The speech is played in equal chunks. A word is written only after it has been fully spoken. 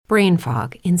brain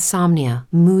fog, insomnia,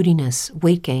 moodiness,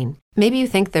 weight gain. Maybe you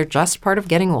think they're just part of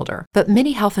getting older, but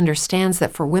MIDI Health understands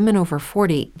that for women over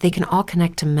 40, they can all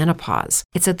connect to menopause.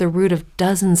 It's at the root of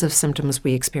dozens of symptoms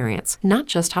we experience, not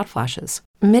just hot flashes.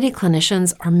 MIDI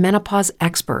clinicians are menopause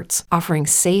experts, offering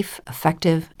safe,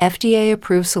 effective,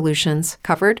 FDA-approved solutions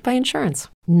covered by insurance.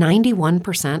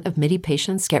 91% of MIDI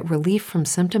patients get relief from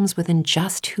symptoms within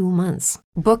just 2 months.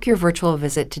 Book your virtual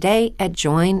visit today at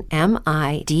joinmidi.com.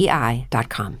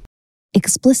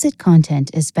 Explicit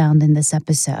content is found in this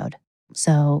episode,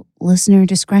 so listener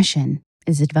discretion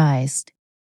is advised.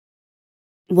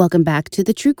 Welcome back to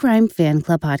the True Crime Fan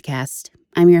Club podcast.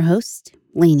 I'm your host,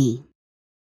 Lainey.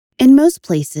 In most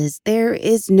places, there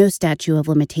is no statute of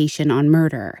limitation on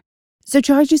murder, so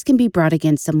charges can be brought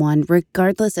against someone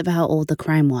regardless of how old the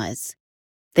crime was.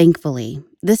 Thankfully,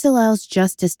 this allows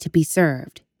justice to be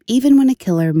served, even when a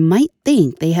killer might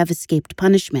think they have escaped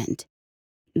punishment.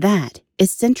 That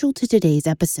is central to today's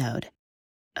episode.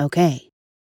 Okay,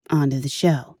 on to the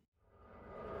show.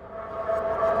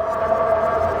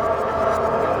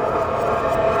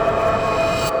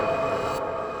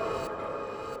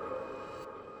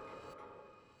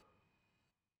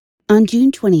 On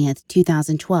June 20th,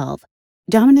 2012,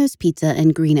 Domino's Pizza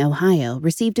in Greene, Ohio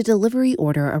received a delivery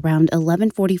order around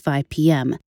 11:45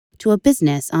 p.m. to a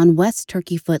business on West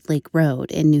Turkey Foot Lake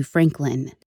Road in New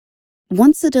Franklin.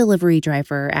 Once the delivery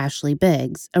driver, Ashley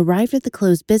Biggs, arrived at the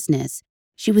closed business,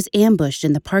 she was ambushed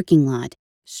in the parking lot,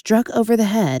 struck over the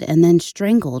head, and then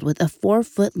strangled with a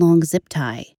 4-foot-long zip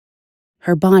tie.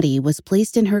 Her body was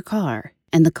placed in her car,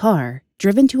 and the car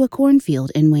driven to a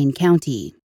cornfield in Wayne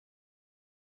County.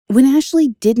 When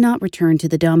Ashley did not return to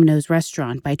the Domino's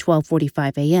restaurant by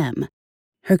 12:45 a.m.,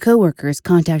 her coworkers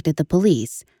contacted the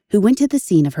police, who went to the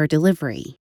scene of her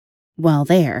delivery. While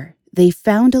there, they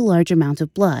found a large amount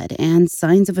of blood and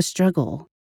signs of a struggle.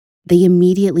 They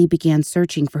immediately began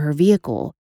searching for her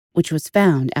vehicle, which was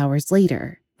found hours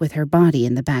later, with her body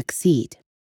in the back seat.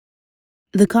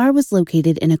 The car was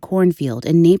located in a cornfield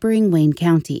in neighboring Wayne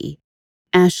County.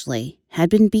 Ashley had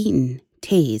been beaten,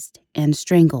 tased, and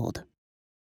strangled.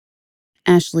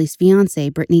 Ashley's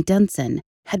fiancée, Brittany Dunson,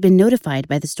 had been notified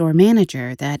by the store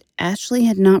manager that Ashley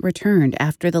had not returned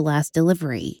after the last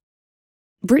delivery.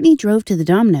 Brittany drove to the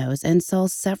Domino's and saw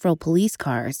several police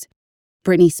cars.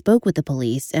 Brittany spoke with the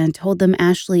police and told them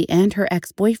Ashley and her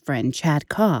ex-boyfriend, Chad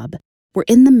Cobb, were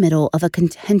in the middle of a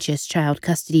contentious child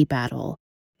custody battle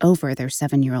over their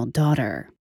 7-year-old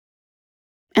daughter.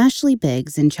 Ashley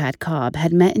Biggs and Chad Cobb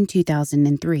had met in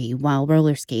 2003 while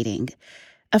roller skating.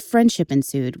 A friendship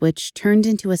ensued, which turned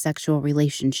into a sexual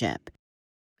relationship.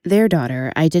 Their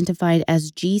daughter, identified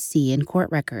as GC in court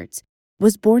records,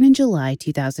 was born in July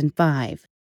 2005.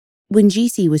 When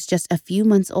GC was just a few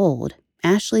months old,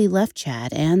 Ashley left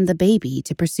Chad and the baby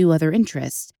to pursue other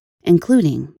interests,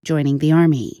 including joining the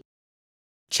Army.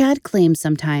 Chad claimed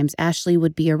sometimes Ashley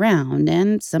would be around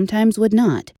and sometimes would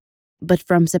not, but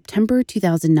from September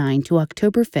 2009 to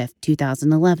October 5,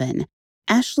 2011,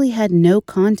 Ashley had no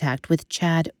contact with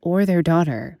Chad or their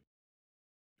daughter.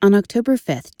 On October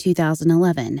 5,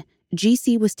 2011,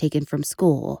 GC was taken from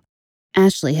school.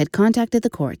 Ashley had contacted the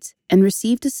courts and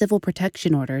received a civil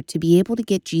protection order to be able to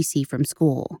get GC from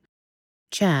school.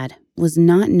 Chad was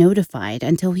not notified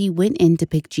until he went in to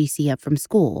pick GC up from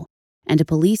school, and a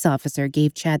police officer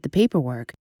gave Chad the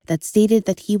paperwork that stated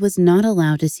that he was not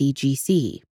allowed to see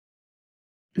GC.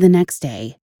 The next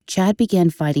day, Chad began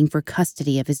fighting for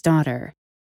custody of his daughter.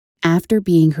 After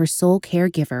being her sole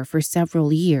caregiver for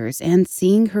several years and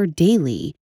seeing her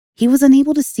daily, he was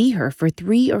unable to see her for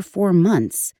 3 or 4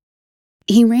 months.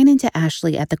 He ran into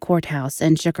Ashley at the courthouse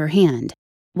and shook her hand,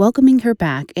 welcoming her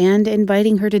back and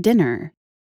inviting her to dinner.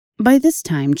 By this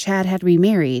time, Chad had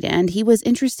remarried and he was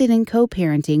interested in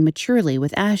co-parenting maturely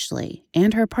with Ashley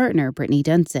and her partner, Brittany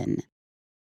Dunson.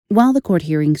 While the court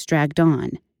hearings dragged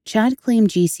on, Chad claimed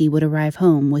GC would arrive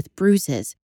home with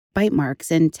bruises, bite marks,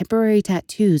 and temporary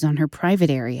tattoos on her private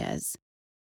areas.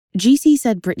 GC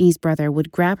said Brittany's brother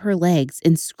would grab her legs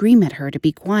and scream at her to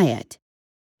be quiet.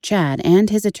 Chad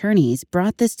and his attorneys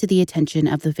brought this to the attention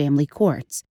of the family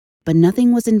courts, but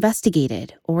nothing was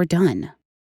investigated or done.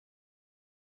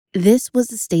 This was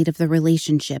the state of the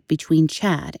relationship between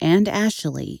Chad and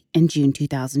Ashley in June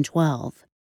 2012.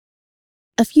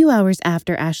 A few hours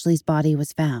after Ashley's body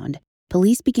was found,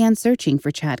 police began searching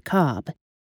for Chad Cobb.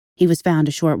 He was found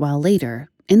a short while later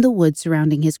in the woods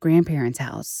surrounding his grandparents'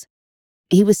 house.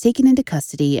 He was taken into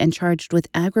custody and charged with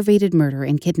aggravated murder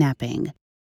and kidnapping.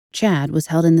 Chad was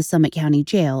held in the Summit County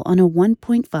Jail on a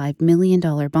 $1.5 million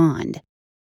bond.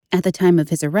 At the time of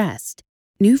his arrest,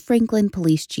 New Franklin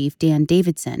Police Chief Dan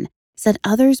Davidson said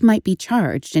others might be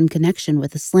charged in connection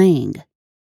with the slaying.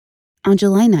 On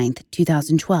July 9,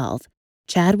 2012,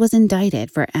 Chad was indicted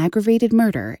for aggravated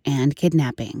murder and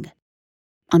kidnapping.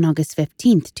 On August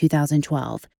 15,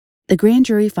 2012, the grand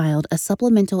jury filed a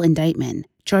supplemental indictment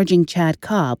charging Chad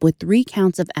Cobb with 3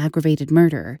 counts of aggravated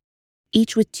murder,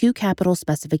 each with 2 capital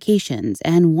specifications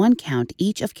and 1 count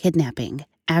each of kidnapping,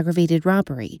 aggravated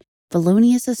robbery,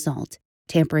 felonious assault,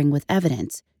 tampering with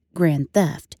evidence, grand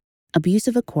theft, abuse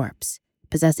of a corpse,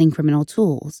 possessing criminal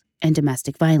tools, and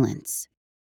domestic violence.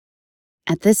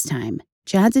 At this time,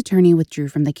 Chad's attorney withdrew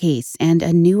from the case and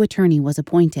a new attorney was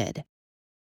appointed.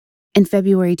 In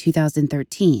February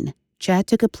 2013, Chad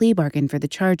took a plea bargain for the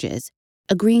charges,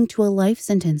 agreeing to a life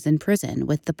sentence in prison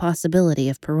with the possibility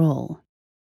of parole.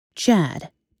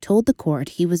 Chad told the court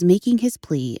he was making his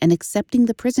plea and accepting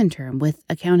the prison term with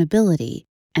accountability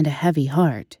and a heavy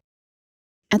heart.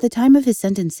 At the time of his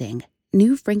sentencing,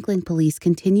 New Franklin police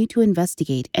continued to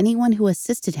investigate anyone who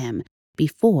assisted him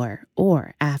before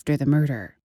or after the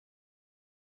murder.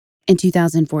 In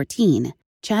 2014,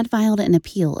 Chad filed an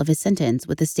appeal of his sentence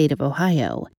with the state of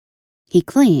Ohio. He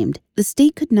claimed the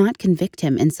state could not convict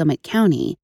him in Summit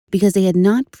County because they had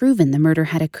not proven the murder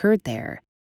had occurred there.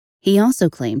 He also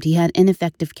claimed he had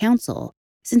ineffective counsel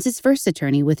since his first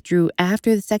attorney withdrew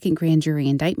after the second grand jury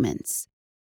indictments.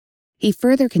 He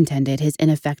further contended his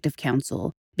ineffective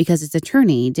counsel because his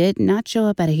attorney did not show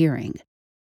up at a hearing.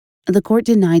 The court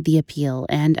denied the appeal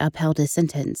and upheld his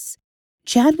sentence.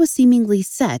 Chad was seemingly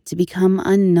set to become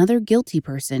another guilty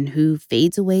person who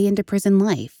fades away into prison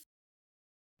life.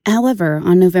 However,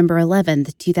 on November 11,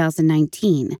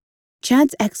 2019,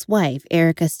 Chad's ex-wife,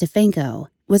 Erica Stefanko,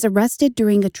 was arrested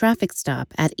during a traffic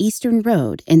stop at Eastern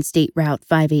Road in State Route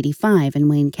 585 in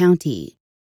Wayne County.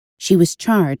 She was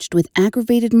charged with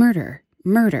aggravated murder,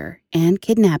 and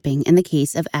kidnapping in the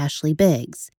case of Ashley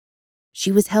Biggs.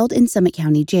 She was held in Summit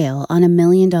County Jail on a $1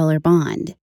 million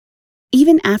bond.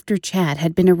 Even after Chad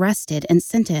had been arrested and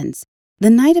sentenced, the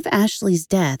night of Ashley's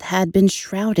death had been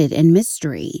shrouded in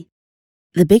mystery.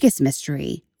 The biggest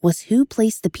mystery was who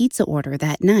placed the pizza order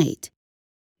that night.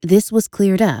 This was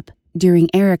cleared up during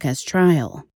Erica's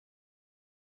trial.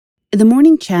 The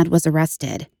morning Chad was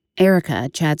arrested, Erica,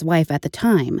 Chad's wife at the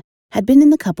time, had been in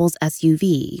the couple's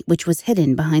SUV, which was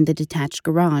hidden behind the detached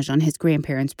garage on his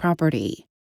grandparents' property.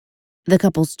 The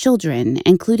couple's children,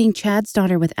 including Chad's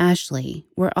daughter with Ashley,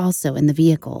 were also in the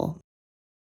vehicle.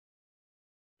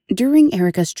 During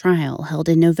Erica's trial held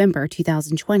in November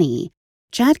 2020,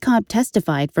 Chad Cobb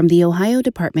testified from the Ohio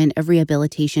Department of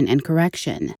Rehabilitation and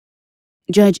Correction.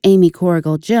 Judge Amy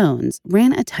Corrigal Jones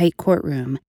ran a tight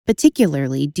courtroom,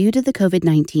 particularly due to the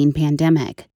COVID-19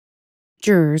 pandemic.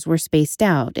 Jurors were spaced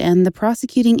out, and the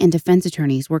prosecuting and defense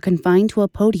attorneys were confined to a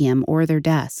podium or their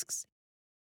desks.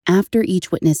 After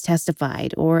each witness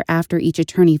testified, or after each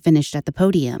attorney finished at the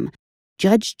podium,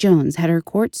 Judge Jones had her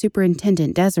court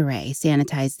superintendent Desiree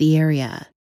sanitize the area.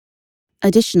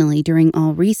 Additionally, during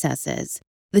all recesses,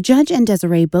 the judge and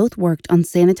Desiree both worked on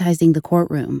sanitizing the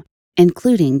courtroom,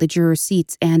 including the juror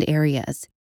seats and areas.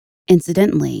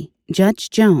 Incidentally, Judge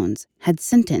Jones had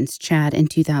sentenced Chad in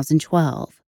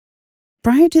 2012.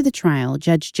 Prior to the trial,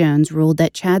 Judge Jones ruled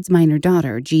that Chad's minor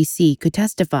daughter, GC, could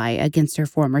testify against her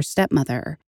former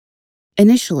stepmother.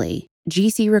 Initially,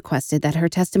 GC requested that her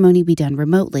testimony be done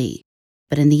remotely,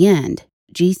 but in the end,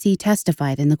 GC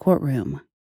testified in the courtroom.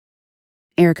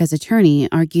 Erica's attorney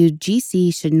argued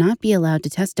GC should not be allowed to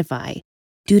testify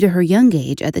due to her young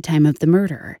age at the time of the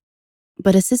murder,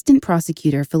 but Assistant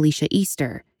Prosecutor Felicia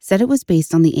Easter said it was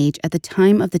based on the age at the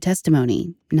time of the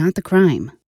testimony, not the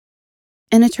crime.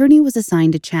 An attorney was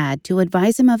assigned to Chad to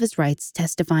advise him of his rights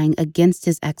testifying against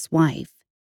his ex-wife.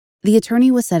 The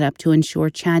attorney was set up to ensure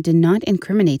Chad did not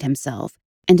incriminate himself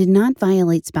and did not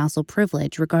violate spousal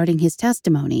privilege regarding his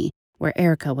testimony where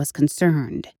Erica was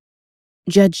concerned.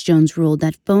 Judge Jones ruled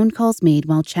that phone calls made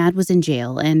while Chad was in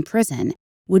jail and prison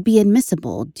would be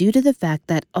admissible due to the fact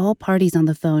that all parties on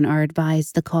the phone are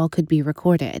advised the call could be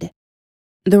recorded.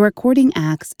 The recording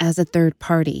acts as a third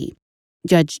party.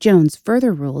 Judge Jones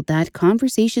further ruled that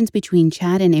conversations between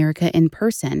Chad and Erica in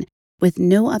person with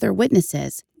no other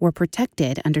witnesses were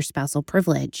protected under spousal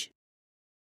privilege.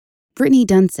 Brittany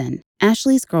Dunson,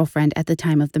 Ashley's girlfriend at the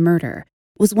time of the murder,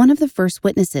 was one of the first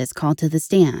witnesses called to the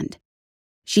stand.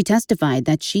 She testified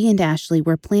that she and Ashley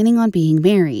were planning on being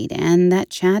married and that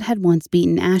Chad had once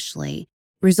beaten Ashley,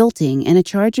 resulting in a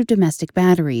charge of domestic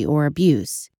battery or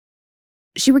abuse.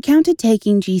 She recounted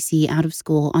taking GC out of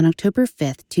school on October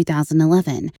 5,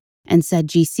 2011, and said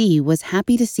GC was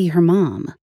happy to see her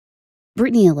mom.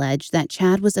 Brittany alleged that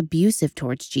Chad was abusive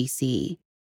towards GC.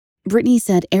 Brittany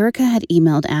said Erica had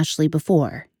emailed Ashley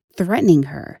before, threatening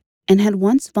her, and had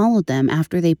once followed them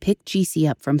after they picked GC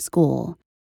up from school.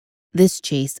 This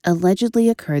chase allegedly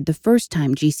occurred the first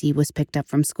time GC was picked up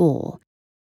from school.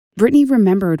 Brittany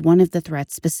remembered one of the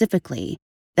threats specifically,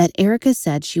 that Erica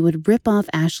said she would rip off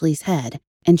Ashley's head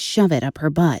and shove it up her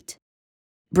butt.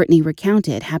 Brittany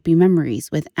recounted happy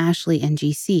memories with Ashley and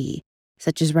GC,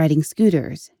 such as riding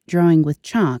scooters, drawing with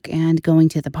chalk, and going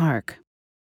to the park.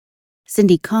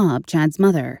 Cindy Cobb, Chad's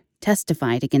mother,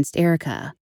 testified against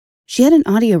Erica. She had an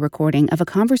audio recording of a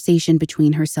conversation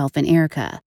between herself and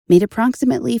Erica, made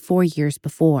approximately 4 years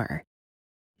before.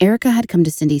 Erica had come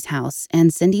to Cindy's house,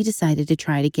 and Cindy decided to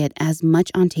try to get as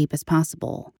much on tape as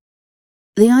possible.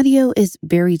 The audio is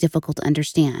very difficult to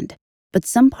understand, but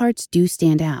some parts do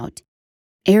stand out.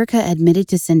 Erica admitted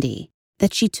to Cindy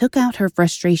that she took out her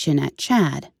frustration at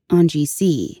Chad on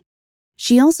GC.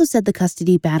 She also said the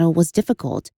custody battle was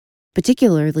difficult,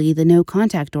 particularly the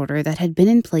no-contact order that had been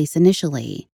in place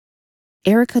initially.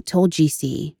 Erica told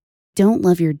GC, "Don't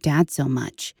love your dad so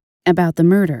much." About the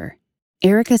murder,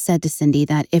 Erica said to Cindy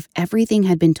that if everything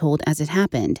had been told as it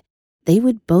happened, they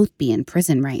would both be in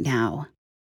prison right now.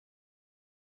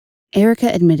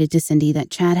 Erica admitted to Cindy that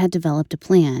Chad had developed a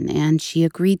plan, and she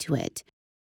agreed to it.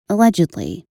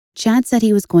 Allegedly, Chad said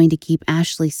he was going to keep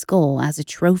Ashley's skull as a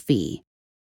trophy.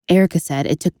 Erica said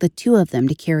it took the two of them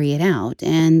to carry it out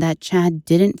and that Chad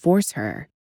didn't force her.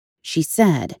 She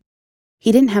said,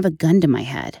 "He didn't have a gun to my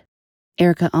head."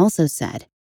 Erica also said,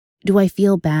 "Do I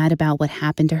feel bad about what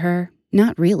happened to her?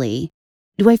 Not really.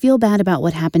 Do I feel bad about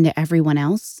what happened to everyone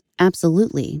else?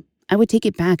 Absolutely. I would take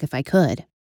it back if I could."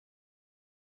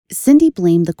 Cindy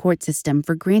blamed the court system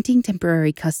for granting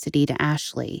temporary custody to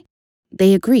Ashley.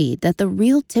 They agreed that the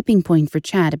real tipping point for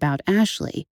Chad about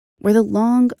Ashley were the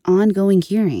long, ongoing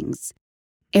hearings.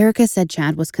 Erica said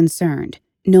Chad was concerned,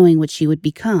 knowing what she would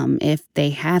become if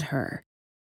they had her.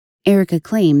 Erica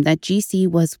claimed that GC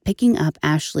was picking up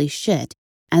Ashley's shit,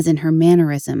 as in her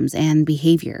mannerisms and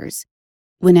behaviors.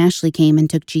 When Ashley came and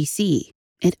took GC,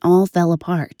 it all fell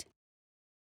apart.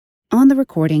 On the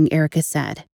recording, Erica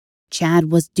said,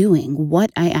 "Chad was doing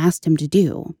what I asked him to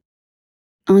do."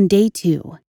 On day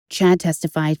 2, Chad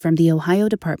testified from the Ohio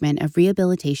Department of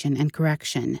Rehabilitation and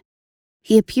Correction.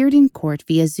 He appeared in court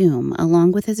via Zoom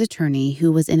along with his attorney,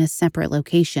 who was in a separate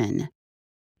location.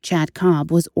 Chad Cobb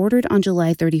was ordered on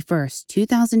July 31,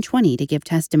 2020 to give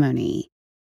testimony.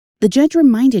 The judge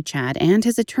reminded Chad and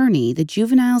his attorney the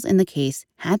juveniles in the case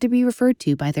had to be referred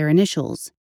to by their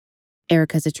initials.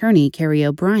 Erica's attorney, Carrie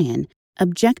O'Brien,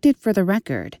 objected for the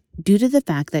record due to the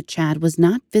fact that Chad was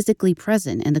not physically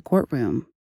present in the courtroom.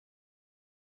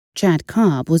 Chad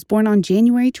Cobb was born on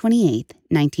January 28,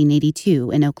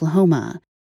 1982 in Oklahoma.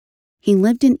 He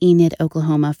lived in Enid,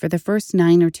 Oklahoma for the first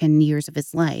 9 or 10 years of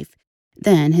his life.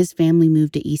 Then his family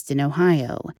moved to Easton,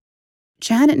 Ohio.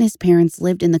 Chad and his parents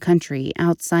lived in the country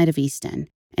outside of Easton,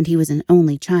 and he was an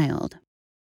only child.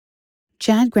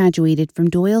 Chad graduated from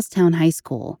Doylestown High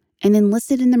School and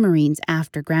enlisted in the Marines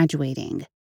after graduating.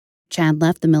 Chad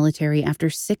left the military after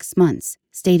 6 months,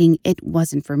 stating it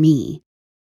wasn't for me.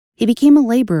 He became a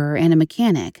laborer and a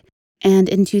mechanic, and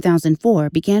in 2004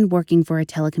 began working for a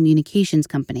telecommunications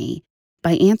company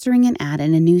by answering an ad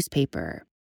in a newspaper.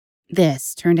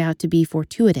 This turned out to be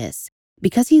fortuitous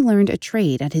because he learned a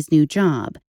trade at his new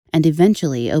job and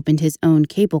eventually opened his own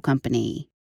cable company.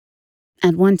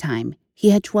 At one time,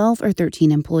 he had 12 or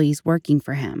 13 employees working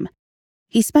for him.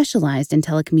 He specialized in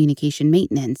telecommunication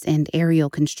maintenance and aerial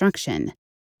construction.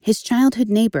 His childhood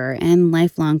neighbor and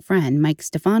lifelong friend, Mike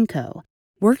Stefanko,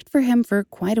 worked for him for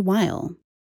quite a while.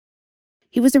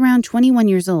 He was around 21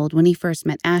 years old when he first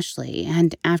met Ashley,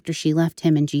 and after she left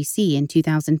him in GC in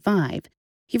 2005,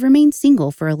 he remained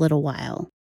single for a little while.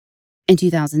 In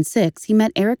 2006, he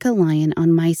met Erica Lyon on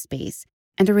MySpace,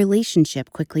 and a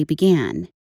relationship quickly began.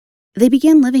 They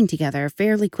began living together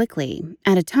fairly quickly,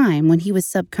 at a time when he was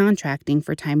subcontracting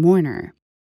for Time Warner.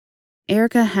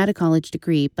 Erica had a college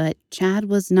degree, but Chad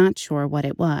was not sure what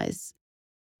it was.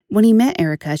 When he met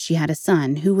Erica, she had a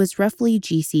son who was roughly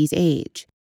GC's age.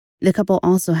 The couple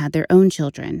also had their own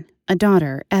children, a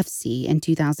daughter, FC, in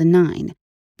 2009,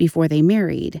 before they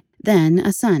married, then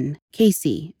a son,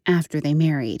 Casey, after they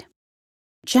married.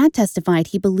 Chad testified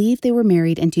he believed they were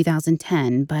married in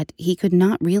 2010, but he could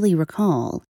not really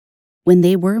recall. When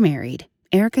they were married,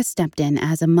 Erica stepped in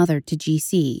as a mother to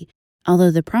GC,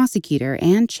 although the prosecutor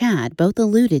and Chad both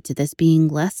alluded to this being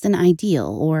less than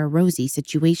ideal or a rosy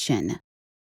situation.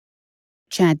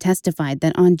 Chad testified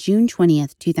that on June 20,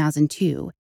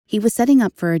 2002, he was setting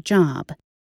up for a job.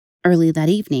 Early that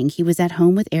evening, he was at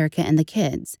home with Erica and the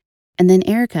kids, and then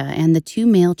Erica and the 2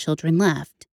 male children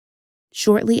left.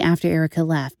 Shortly after Erica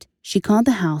left, she called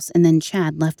the house and then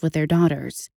Chad left with their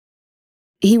daughters.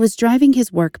 He was driving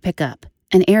his work pickup,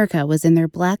 and Erica was in their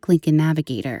black Lincoln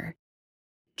Navigator.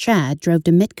 Chad drove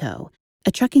to Mitco,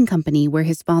 a trucking company where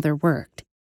his father worked.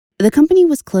 The company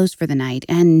was closed for the night,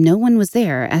 and no one was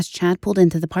there as Chad pulled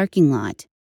into the parking lot.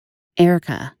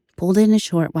 Erica pulled in a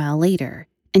short while later,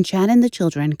 and Chad and the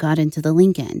children got into the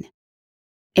Lincoln.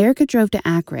 Erica drove to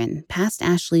Akron, past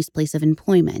Ashley's place of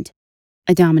employment,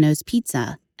 a Domino's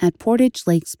Pizza at Portage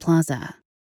Lakes Plaza.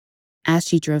 As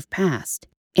she drove past,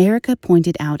 Erica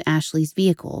pointed out Ashley's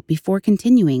vehicle before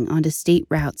continuing onto State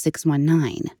Route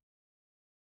 619.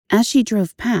 As she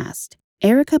drove past,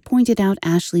 Erica pointed out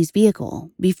Ashley's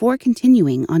vehicle before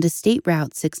continuing onto State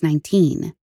Route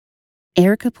 619.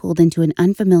 Erica pulled into an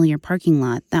unfamiliar parking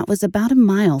lot that was about a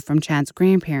mile from Chad's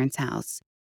grandparents' house.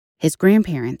 His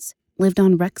grandparents lived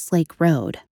on Rex Lake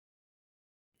Road.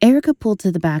 Erica pulled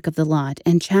to the back of the lot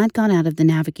and Chad got out of the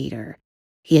Navigator.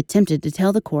 He attempted to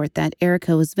tell the court that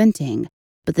Erica was venting,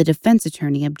 but the defense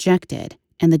attorney objected,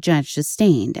 and the judge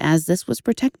sustained as this was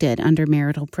protected under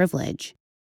marital privilege.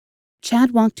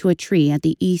 Chad walked to a tree at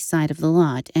the east side of the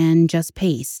lot and just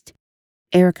paced.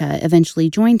 Erica eventually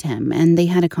joined him and they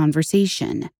had a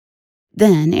conversation.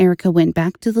 Then Erica went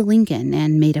back to the Lincoln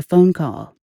and made a phone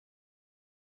call.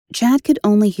 Chad could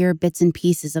only hear bits and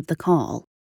pieces of the call.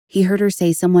 He heard her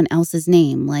say someone else's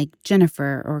name like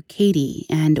Jennifer or Katie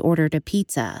and ordered a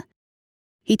pizza.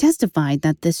 He testified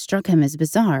that this struck him as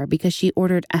bizarre because she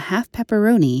ordered a half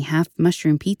pepperoni, half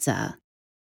mushroom pizza.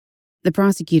 The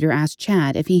prosecutor asked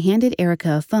Chad if he handed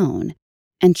Erica a phone,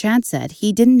 and Chad said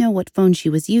he didn't know what phone she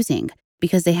was using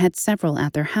because they had several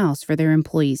at their house for their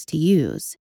employees to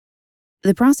use.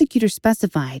 The prosecutor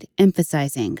specified,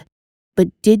 emphasizing, "But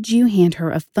did you hand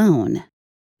her a phone?"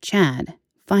 Chad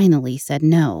finally said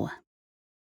no.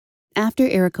 After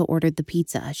Erica ordered the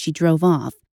pizza, she drove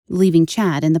off, leaving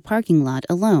Chad in the parking lot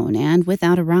alone and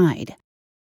without a ride.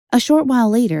 A short while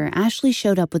later, Ashley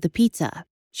showed up with the pizza.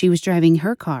 She was driving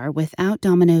her car without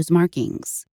Domino's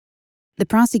markings. The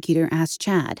prosecutor asked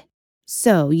Chad,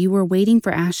 "So you were waiting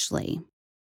for Ashley?"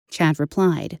 Chad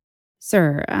replied,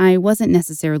 "Sir, I wasn't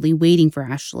necessarily waiting for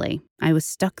Ashley. I was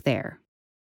stuck there."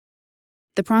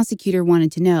 The prosecutor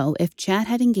wanted to know if Chad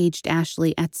had engaged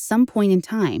Ashley at some point in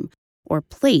time or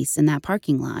place in that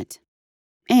parking lot,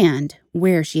 and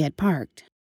where she had parked.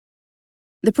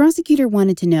 The prosecutor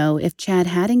wanted to know if Chad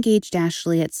had engaged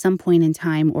Ashley at some point in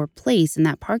time or place in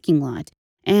that parking lot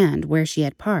and where she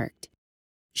had parked.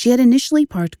 She had initially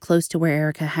parked close to where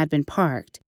Erica had been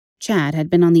parked. Chad had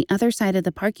been on the other side of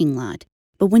the parking lot,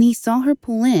 but when he saw her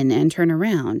pull in and turn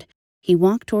around, he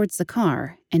walked towards the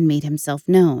car and made himself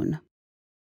known.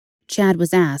 Chad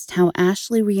was asked how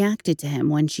Ashley reacted to him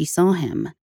when she saw him.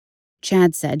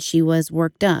 Chad said she was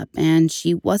worked up and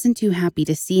she wasn't too happy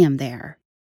to see him there.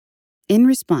 In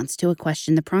response to a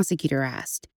question the prosecutor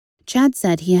asked, Chad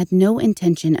said he had no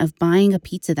intention of buying a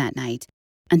pizza that night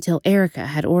until Erica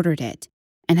had ordered it,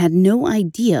 and had no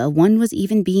idea one was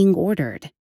even being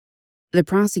ordered. The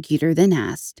prosecutor then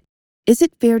asked, "Is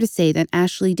it fair to say that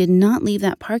Ashley did not leave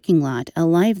that parking lot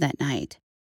alive that night?"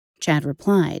 Chad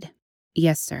replied,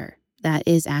 "Yes, sir, that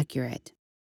is accurate."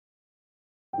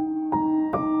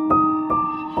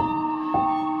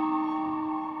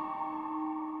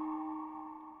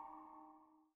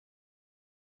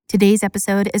 Today's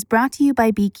episode is brought to you by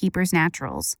Beekeepers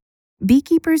Naturals.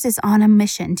 Beekeepers is on a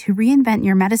mission to reinvent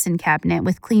your medicine cabinet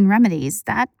with clean remedies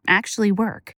that actually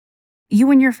work.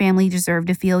 You and your family deserve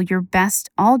to feel your best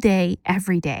all day,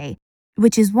 every day,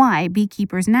 which is why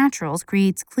Beekeepers Naturals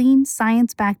creates clean,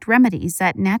 science-backed remedies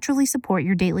that naturally support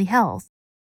your daily health.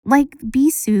 Like Bee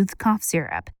Soothe Cough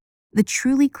Syrup, the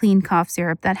truly clean cough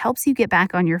syrup that helps you get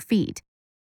back on your feet.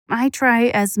 I try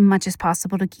as much as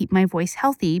possible to keep my voice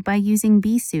healthy by using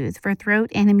Bee Soothe for throat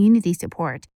and immunity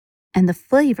support, and the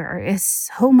flavor is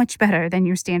so much better than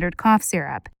your standard cough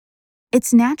syrup.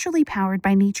 It's naturally powered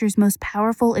by nature's most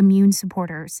powerful immune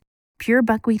supporters: pure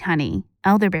buckwheat honey,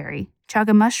 elderberry,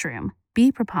 chaga mushroom,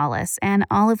 bee propolis, and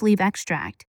olive leaf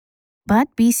extract.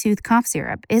 But Bee Soothe Cough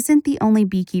Syrup isn't the only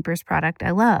Beekeepers product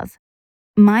I love.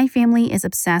 My family is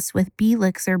obsessed with Bee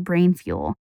Elixir Brain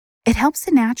Fuel. It helps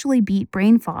to naturally beat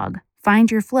brain fog, find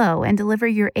your flow, and deliver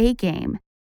your A game.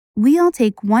 We all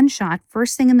take one shot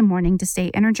first thing in the morning to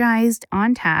stay energized,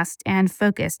 on task, and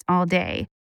focused all day.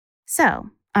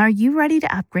 So, are you ready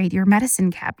to upgrade your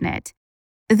medicine cabinet?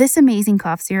 This amazing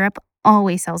cough syrup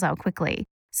always sells out quickly,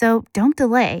 so don't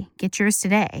delay, get yours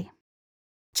today.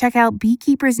 Check out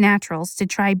Beekeepers Naturals to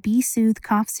try Bee Soothe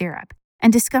Cough Syrup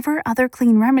and discover other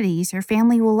clean remedies your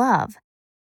family will love.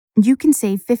 You can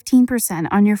save 15%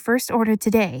 on your first order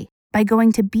today by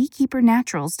going to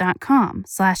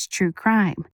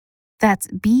beekeepernaturals.com/truecrime. That's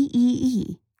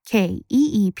BEEKEEPERNaturals.com/truecrime.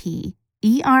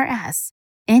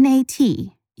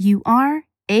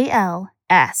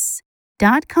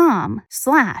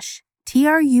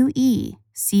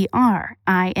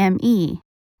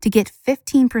 to get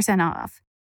 15% off.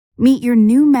 Meet your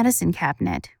new medicine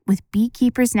cabinet with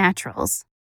Beekeepers Naturals.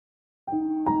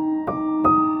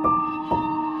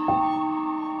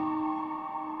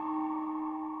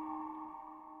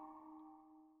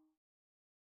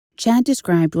 Chad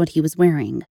described what he was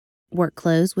wearing: work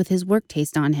clothes with his work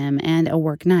taste on him and a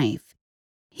work knife.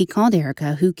 He called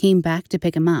Erica, who came back to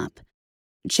pick him up.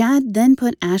 Chad then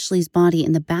put Ashley's body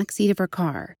in the back seat of her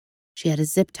car. She had a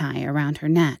zip tie around her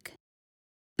neck.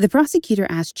 The prosecutor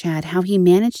asked Chad how he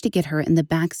managed to get her in the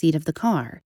back seat of the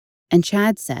car, and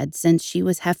Chad said since she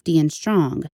was hefty and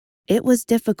strong, it was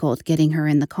difficult getting her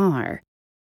in the car.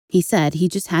 He said he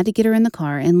just had to get her in the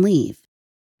car and leave.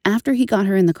 After he got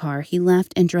her in the car, he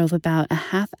left and drove about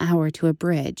a half hour to a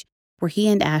bridge where he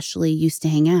and Ashley used to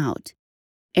hang out.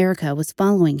 Erica was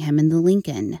following him in the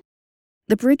Lincoln.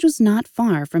 The bridge was not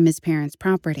far from his parents'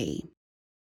 property.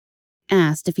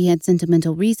 Asked if he had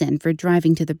sentimental reason for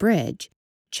driving to the bridge,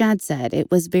 Chad said it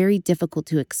was very difficult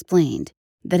to explain,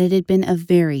 that it had been a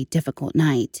very difficult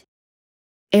night.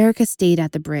 Erica stayed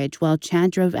at the bridge while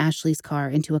Chad drove Ashley's car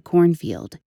into a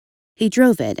cornfield. He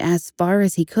drove it as far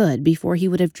as he could before he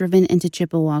would have driven into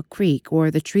Chippewa Creek or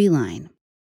the tree line.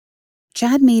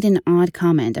 Chad made an odd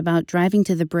comment about driving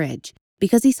to the bridge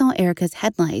because he saw Erica's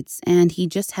headlights and he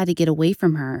just had to get away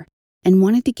from her and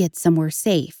wanted to get somewhere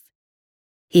safe.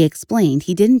 He explained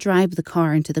he didn't drive the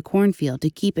car into the cornfield to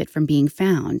keep it from being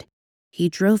found. He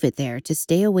drove it there to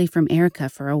stay away from Erica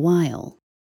for a while.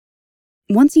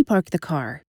 Once he parked the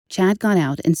car, Chad got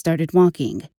out and started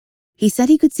walking. He said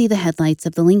he could see the headlights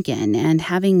of the Lincoln and,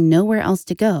 having nowhere else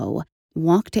to go,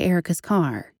 walked to Erica's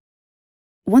car.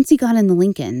 Once he got in the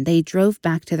Lincoln, they drove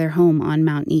back to their home on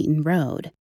Mount Eaton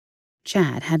Road.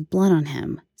 Chad had blood on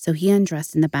him, so he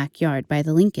undressed in the backyard by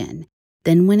the Lincoln,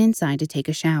 then went inside to take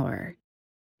a shower.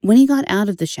 When he got out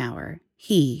of the shower,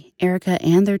 he, Erica,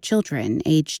 and their children,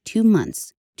 aged 2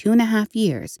 months, 2.5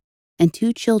 years, and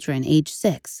 2 children aged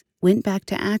 6, went back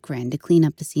to Akron to clean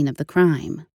up the scene of the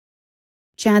crime.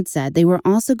 Chad said they were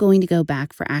also going to go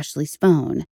back for Ashley's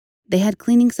phone. They had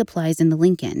cleaning supplies in the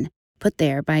Lincoln, put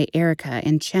there by Erica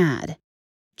and Chad.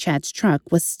 Chad's truck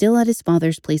was still at his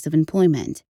father's place of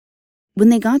employment. When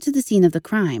they got to the scene of the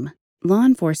crime, law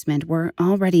enforcement were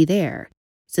already there,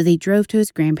 so they drove to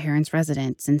his grandparents'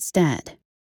 residence instead.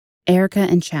 Erica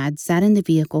and Chad sat in the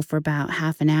vehicle for about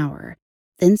half an hour,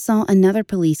 then saw another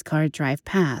police car drive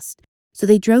past, so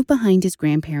they drove behind his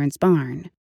grandparents'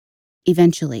 barn.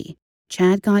 Eventually,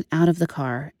 Chad got out of the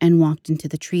car and walked into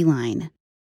the tree line.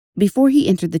 Before he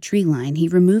entered the tree line, he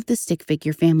removed the stick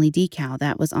figure family decal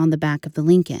that was on the back of the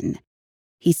Lincoln.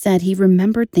 He said he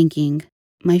remembered thinking,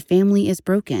 "My family is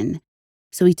broken,"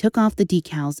 so he took off the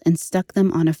decals and stuck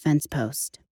them on a fence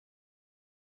post.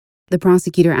 The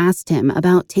prosecutor asked him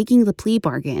about taking the plea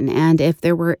bargain and if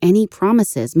there were any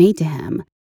promises made to him,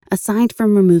 aside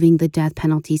from removing the death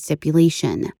penalty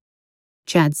stipulation.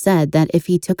 Chad said that if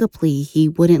he took a plea, he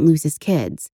wouldn't lose his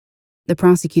kids. The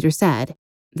prosecutor said,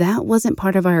 "That wasn't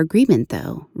part of our agreement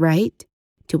though, right?"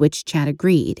 To which Chad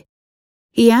agreed.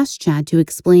 He asked Chad to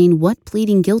explain what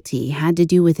pleading guilty had to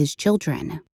do with his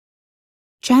children.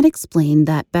 Chad explained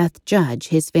that Beth Judge,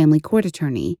 his family court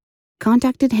attorney,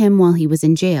 contacted him while he was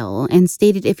in jail and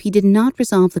stated if he did not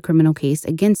resolve the criminal case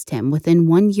against him within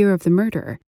 1 year of the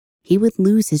murder, he would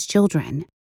lose his children.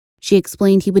 She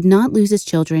explained he would not lose his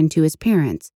children to his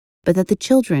parents, but that the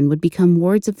children would become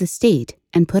wards of the state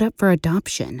and put up for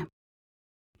adoption.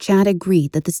 Chad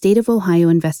agreed that the state of Ohio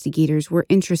investigators were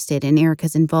interested in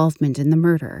Erica's involvement in the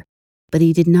murder, but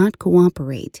he did not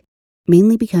cooperate,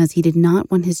 mainly because he did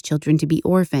not want his children to be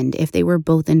orphaned if they were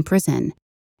both in prison,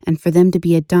 and for them to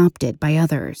be adopted by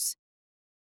others.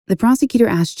 The prosecutor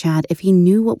asked Chad if he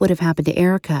knew what would have happened to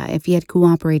Erica if he had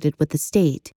cooperated with the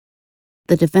state.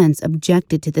 The defense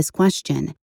objected to this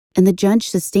question, and the judge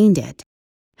sustained it.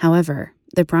 However,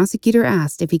 the prosecutor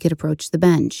asked if he could approach the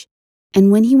bench, and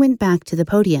when he went back to the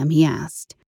podium, he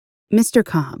asked, "Mr.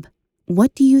 Cobb,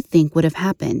 what do you think would have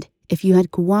happened if you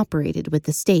had cooperated with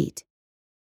the state?"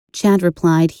 Chad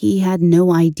replied he had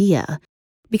no idea,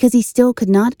 because he still could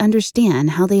not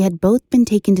understand how they had both been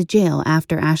taken to jail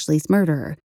after Ashley's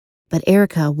murder, but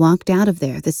Erica walked out of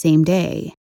there the same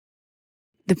day.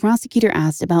 The prosecutor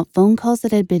asked about phone calls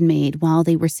that had been made while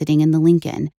they were sitting in the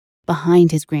Lincoln,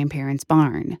 behind his grandparents'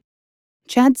 barn.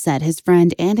 Chad said his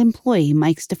friend and employee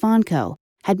Mike Stefanko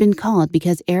had been called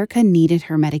because Erica needed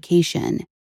her medication.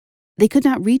 They could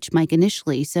not reach Mike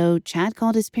initially, so Chad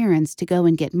called his parents to go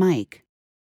and get Mike.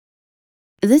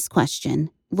 This question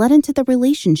led into the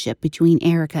relationship between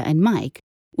Erica and Mike,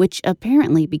 which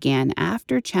apparently began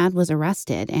after Chad was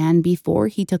arrested and before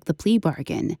he took the plea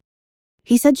bargain.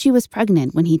 He said she was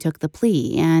pregnant when he took the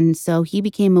plea, and so he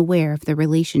became aware of the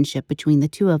relationship between the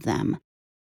two of them.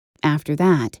 After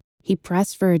that, he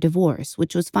pressed for a divorce,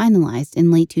 which was finalized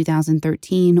in late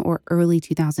 2013 or early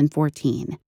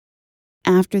 2014.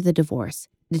 After the divorce,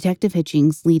 Detective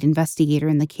Hitchings, lead investigator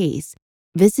in the case,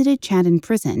 visited Chad in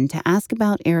prison to ask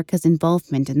about Erica's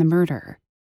involvement in the murder.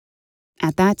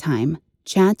 At that time,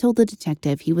 Chad told the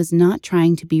detective he was not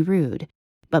trying to be rude,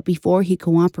 but before he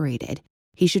cooperated,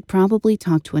 he should probably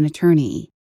talk to an attorney.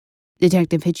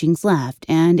 Detective Hitchings left,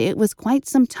 and it was quite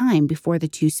some time before the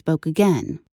two spoke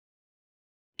again.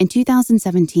 In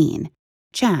 2017,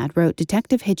 Chad wrote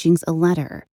Detective Hitchings a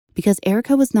letter because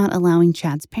Erica was not allowing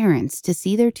Chad's parents to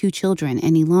see their two children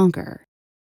any longer.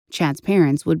 Chad's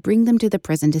parents would bring them to the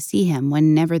prison to see him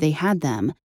whenever they had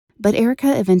them, but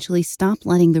Erica eventually stopped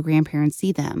letting the grandparents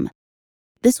see them.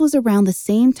 This was around the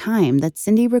same time that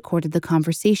Cindy recorded the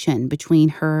conversation between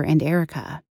her and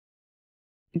Erica.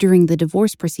 During the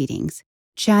divorce proceedings,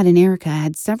 Chad and Erica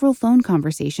had several phone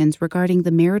conversations regarding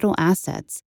the marital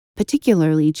assets,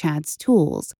 particularly Chad's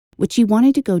tools, which he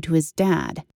wanted to go to his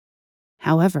dad.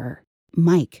 However,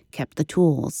 Mike kept the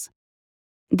tools.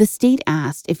 The state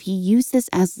asked if he used this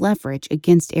as leverage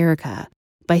against Erica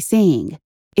by saying,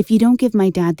 "If you don't give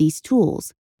my dad these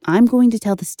tools, I'm going to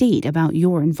tell the state about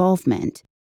your involvement."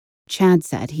 Chad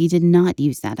said he did not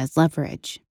use that as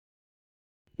leverage.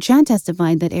 Chad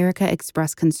testified that Erica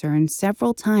expressed concern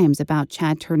several times about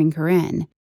Chad turning her in.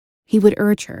 He would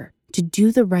urge her to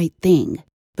do the right thing,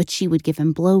 but she would give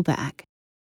him blowback.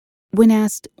 When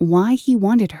asked why he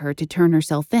wanted her to turn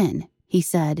herself in, he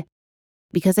said,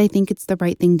 "Because I think it's the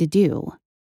right thing to do."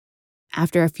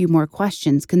 After a few more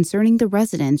questions concerning the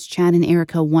residence Chad and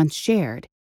Erica once shared,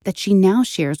 that she now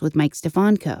shares with Mike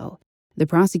Stefanko, the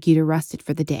prosecutor rested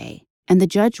for the day, and the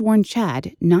judge warned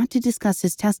Chad not to discuss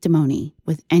his testimony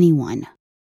with anyone.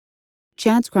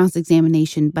 Chad's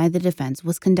cross-examination by the defense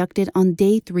was conducted on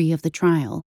day 3 of the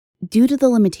trial, due to the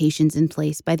limitations in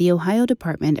place by the Ohio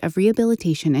Department of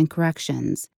Rehabilitation and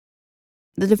Corrections.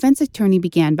 The defense attorney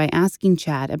began by asking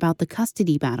Chad about the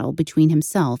custody battle between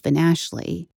himself and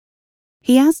Ashley.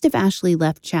 He asked if Ashley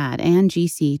left Chad and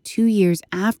GC 2 years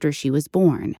after she was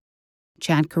born.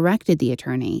 Chad corrected the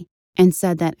attorney and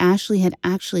said that Ashley had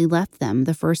actually left them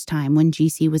the first time when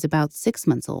GC was about 6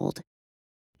 months old.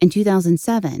 In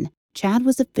 2007, Chad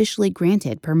was officially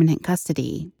granted permanent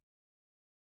custody.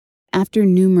 After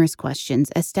numerous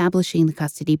questions establishing the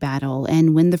custody battle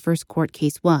and when the first court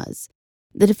case was,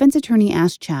 the defense attorney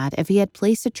asked Chad if he had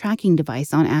placed a tracking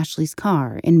device on Ashley's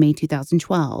car in May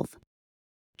 2012.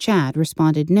 Chad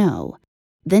responded no.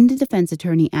 Then the defense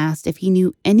attorney asked if he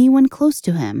knew anyone close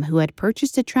to him who had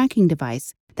purchased a tracking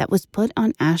device that was put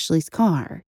on Ashley's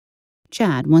car.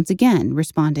 Chad once again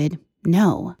responded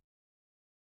no.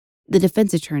 The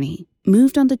defense attorney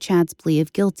moved on to Chad's plea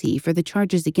of guilty for the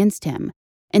charges against him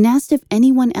and asked if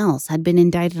anyone else had been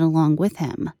indicted along with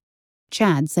him.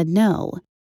 Chad said no.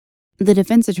 The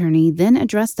defense attorney then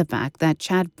addressed the fact that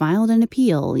Chad filed an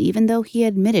appeal even though he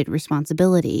admitted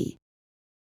responsibility.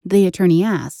 The attorney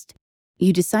asked,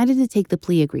 "You decided to take the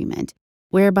plea agreement,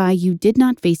 whereby you did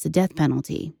not face the death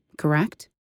penalty, correct?"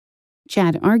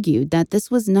 Chad argued that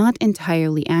this was not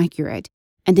entirely accurate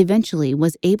and eventually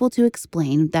was able to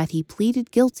explain that he pleaded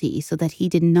guilty so that he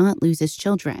did not lose his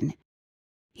children.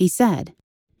 He said,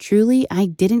 "Truly, I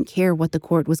didn't care what the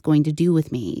court was going to do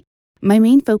with me. My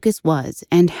main focus was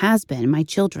and has been my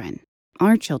children,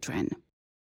 our children."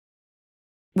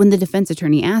 When the defense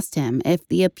attorney asked him if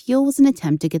the appeal was an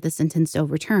attempt to get the sentence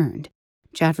overturned,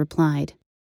 Chad replied,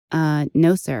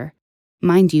 "No, sir.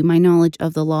 Mind you, my knowledge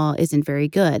of the law isn't very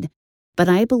good, but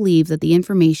I believe that the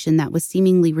information that was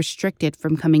seemingly restricted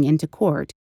from coming into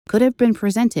court could have been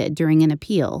presented during an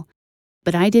appeal,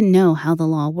 but I didn't know how the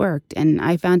law worked, and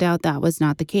I found out that was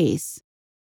not the case."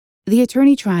 The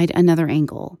attorney tried another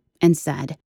angle and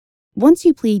said, "Once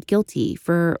you plead guilty,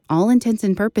 for all intents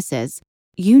and purposes,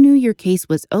 you knew your case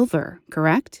was over,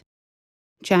 correct?"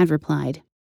 Chad replied,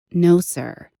 "No,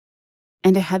 sir."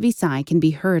 And a heavy sigh can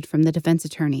be heard from the defense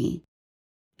attorney.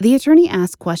 The attorney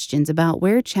asked questions about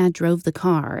where Chad drove the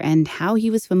car and how he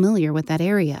was familiar with that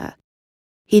area.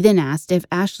 He then asked if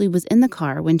Ashley was in the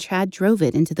car when Chad drove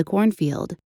it into the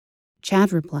cornfield.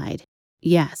 Chad replied,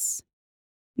 "Yes."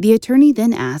 The attorney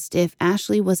then asked if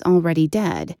Ashley was already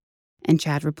dead, and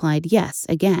Chad replied yes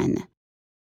again.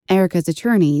 Erica's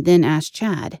attorney then asked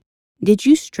Chad, "Did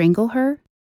you strangle her?"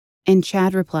 And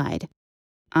Chad replied,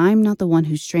 "I'm not the one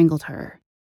who strangled her."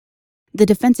 The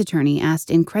defense attorney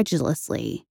asked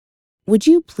incredulously, "Would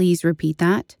you please repeat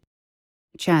that?"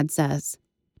 Chad says,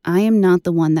 "I am not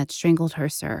the one that strangled her,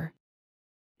 sir."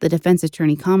 The defense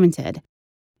attorney commented,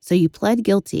 "So you pled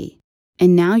guilty,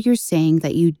 and now you're saying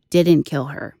that you didn't kill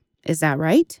her. Is that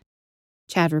right?"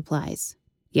 Chad replies,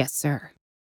 "Yes, sir."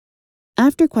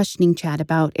 After questioning Chad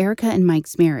about Erica and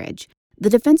Mike's marriage, the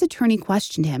defense attorney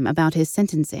questioned him about his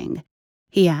sentencing.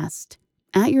 He asked,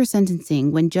 "At your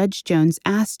sentencing, when Judge Jones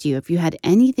asked you if you had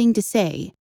anything to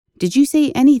say, did you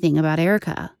say anything about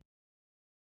Erica?"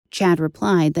 Chad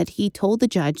replied that he told the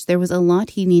judge there was a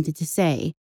lot he needed to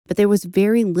say, but there was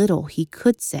very little he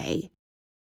could say.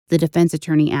 The defense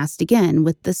attorney asked again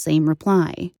with the same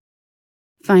reply.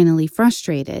 Finally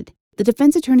frustrated, the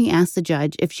defense attorney asked the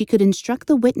judge if she could instruct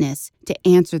the witness to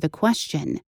answer the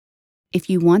question. "If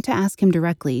you want to ask him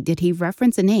directly, did he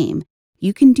reference a name,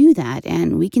 you can do that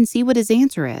and we can see what his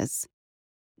answer is."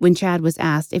 When Chad was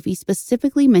asked if he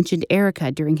specifically mentioned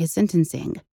Erica during his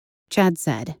sentencing, Chad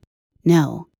said,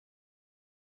 "No."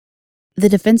 The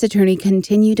defense attorney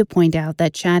continued to point out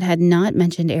that Chad had not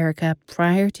mentioned Erica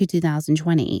prior to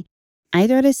 2020,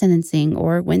 either at his sentencing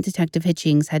or when Detective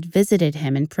Hitchings had visited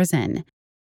him in prison.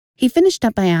 He finished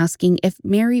up by asking if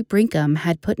Mary Brinkham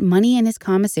had put money in his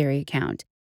commissary account,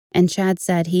 and Chad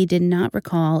said he did not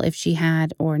recall if she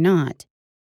had or not.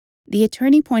 The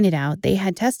attorney pointed out they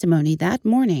had testimony that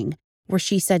morning where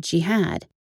she said she had,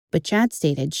 but Chad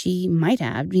stated she might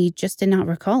have, he just did not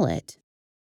recall it.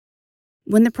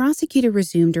 When the prosecutor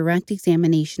resumed direct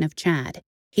examination of Chad,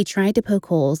 he tried to poke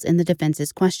holes in the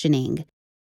defense's questioning.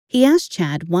 He asked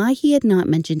Chad why he had not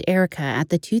mentioned Erica at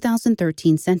the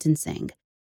 2013 sentencing.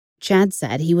 Chad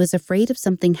said he was afraid of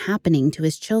something happening to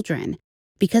his children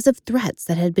because of threats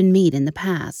that had been made in the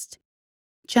past.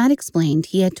 Chad explained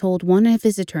he had told one of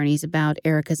his attorneys about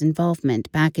Erica's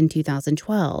involvement back in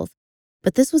 2012,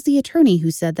 but this was the attorney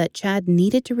who said that Chad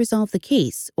needed to resolve the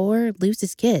case or lose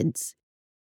his kids.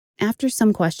 After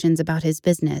some questions about his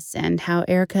business and how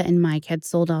Erica and Mike had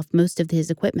sold off most of his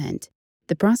equipment,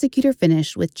 the prosecutor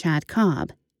finished with Chad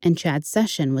Cobb, and Chad's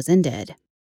session was ended.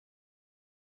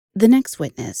 The next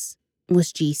witness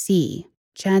was GC,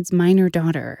 Chad's minor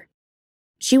daughter.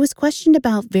 She was questioned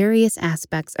about various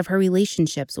aspects of her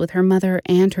relationships with her mother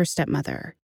and her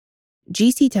stepmother.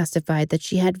 GC testified that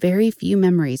she had very few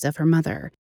memories of her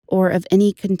mother or of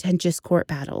any contentious court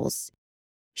battles.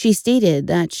 She stated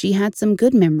that she had some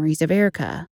good memories of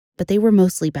Erica, but they were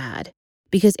mostly bad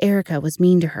because Erica was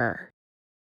mean to her.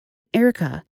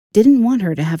 Erica didn't want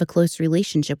her to have a close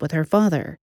relationship with her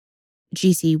father.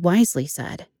 GC wisely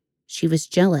said she was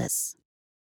jealous.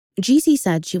 GC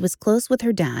said she was close with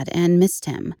her dad and missed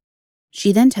him.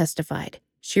 She then testified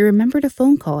she remembered a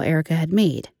phone call Erica had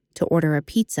made to order a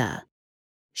pizza.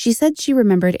 She said she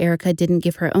remembered Erica didn't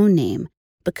give her own name,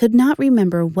 but could not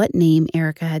remember what name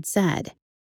Erica had said.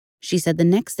 She said the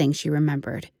next thing she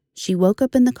remembered, she woke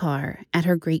up in the car at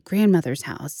her great-grandmother's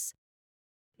house.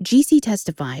 GC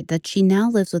testified that she now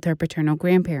lives with her paternal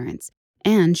grandparents,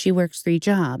 and she works 3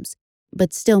 jobs,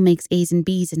 but still makes A's and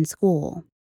B's in school.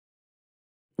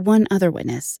 One other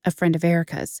witness, a friend of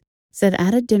Erica's, said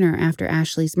at a dinner after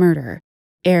Ashley's murder,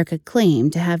 Erica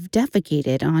claimed to have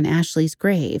defecated on Ashley's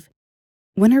grave.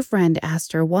 When her friend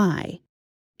asked her why,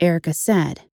 Erica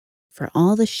said, "For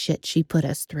all the shit she put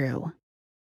us through."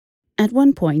 At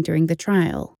one point during the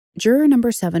trial, juror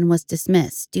number 7 was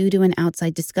dismissed due to an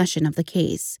outside discussion of the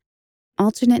case.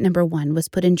 Alternate number 1 was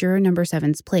put in juror number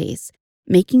 7's place,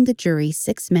 making the jury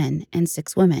 6 men and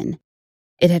 6 women.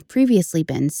 It had previously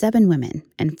been 7 women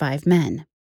and 5 men.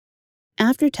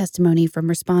 After testimony from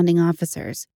responding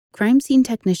officers, crime scene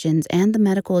technicians, and the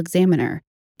medical examiner,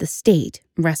 the state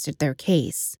rested their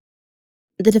case.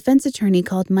 The defense attorney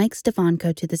called Mike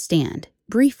Stefanko to the stand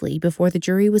briefly before the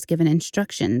jury was given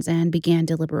instructions and began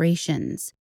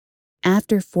deliberations.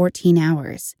 After 14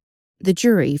 hours, the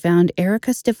jury found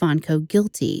Erica Stefanko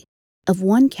guilty of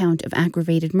 1 count of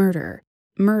aggravated murder,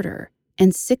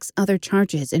 and 6 other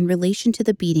charges in relation to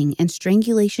the beating and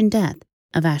strangulation death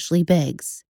of Ashley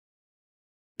Biggs.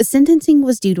 Sentencing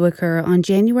was due to occur on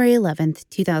January 11,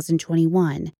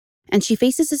 2021, and she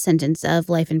faces a sentence of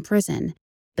life in prison,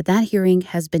 but that hearing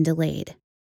has been delayed.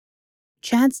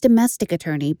 Chad's domestic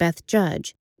attorney, Beth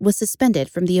Judge, was suspended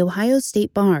from the Ohio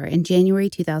State Bar in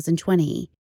January 2020.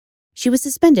 She was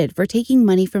suspended for taking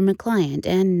money from a client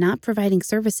and not providing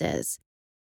services.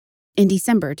 In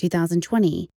December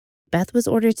 2020, Beth was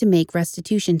ordered to make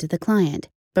restitution to the client,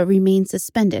 but remained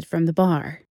suspended from the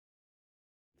bar.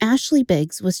 Ashley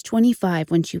Biggs was 25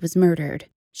 when she was murdered.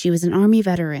 She was an Army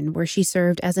veteran where she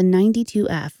served as a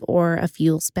 92F or a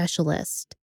fuel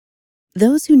specialist.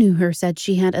 Those who knew her said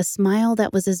she had a smile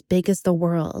that was as big as the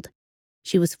world.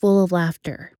 She was full of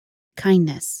laughter,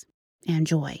 kindness, and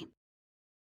joy.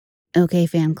 Okay,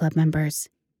 fan club members,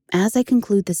 as I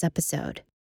conclude this episode,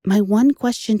 my one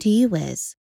question to you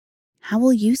is, how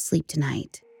will you sleep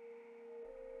tonight?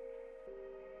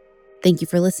 Thank you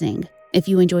for listening. If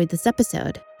you enjoyed this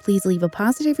episode, please leave a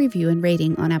positive review and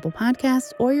rating on Apple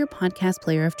Podcasts or your podcast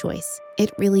player of choice.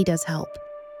 It really does help.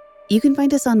 You can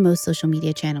find us on most social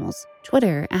media channels,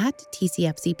 Twitter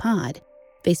 @TCFCPod,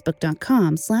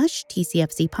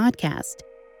 Facebook.com/TCFCPodcast,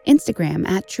 Instagram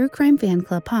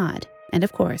 @TrueCrimeFanClubPod, and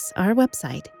of course, our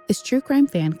website is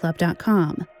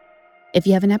TrueCrimeFanClub.com. If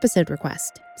you have an episode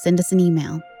request, send us an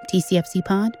email,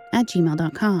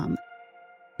 tcfcpod@gmail.com.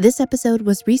 This episode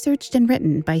was researched and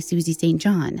written by Susie St.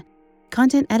 John,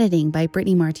 content editing by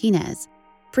Brittany Martinez,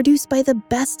 produced by the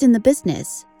best in the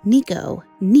business, Nico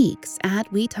Neeks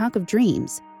at We Talk of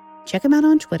Dreams. Check him out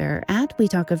on Twitter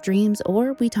 @WeTalkOfDreams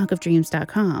or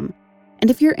WeTalkOfDreams.com. And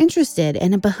if you're interested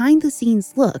in a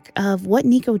behind-the-scenes look of what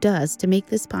Nico does to make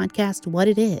this podcast what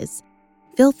it is,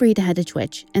 feel free to head to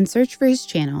Twitch and search for his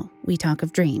channel, We Talk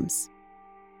of Dreams.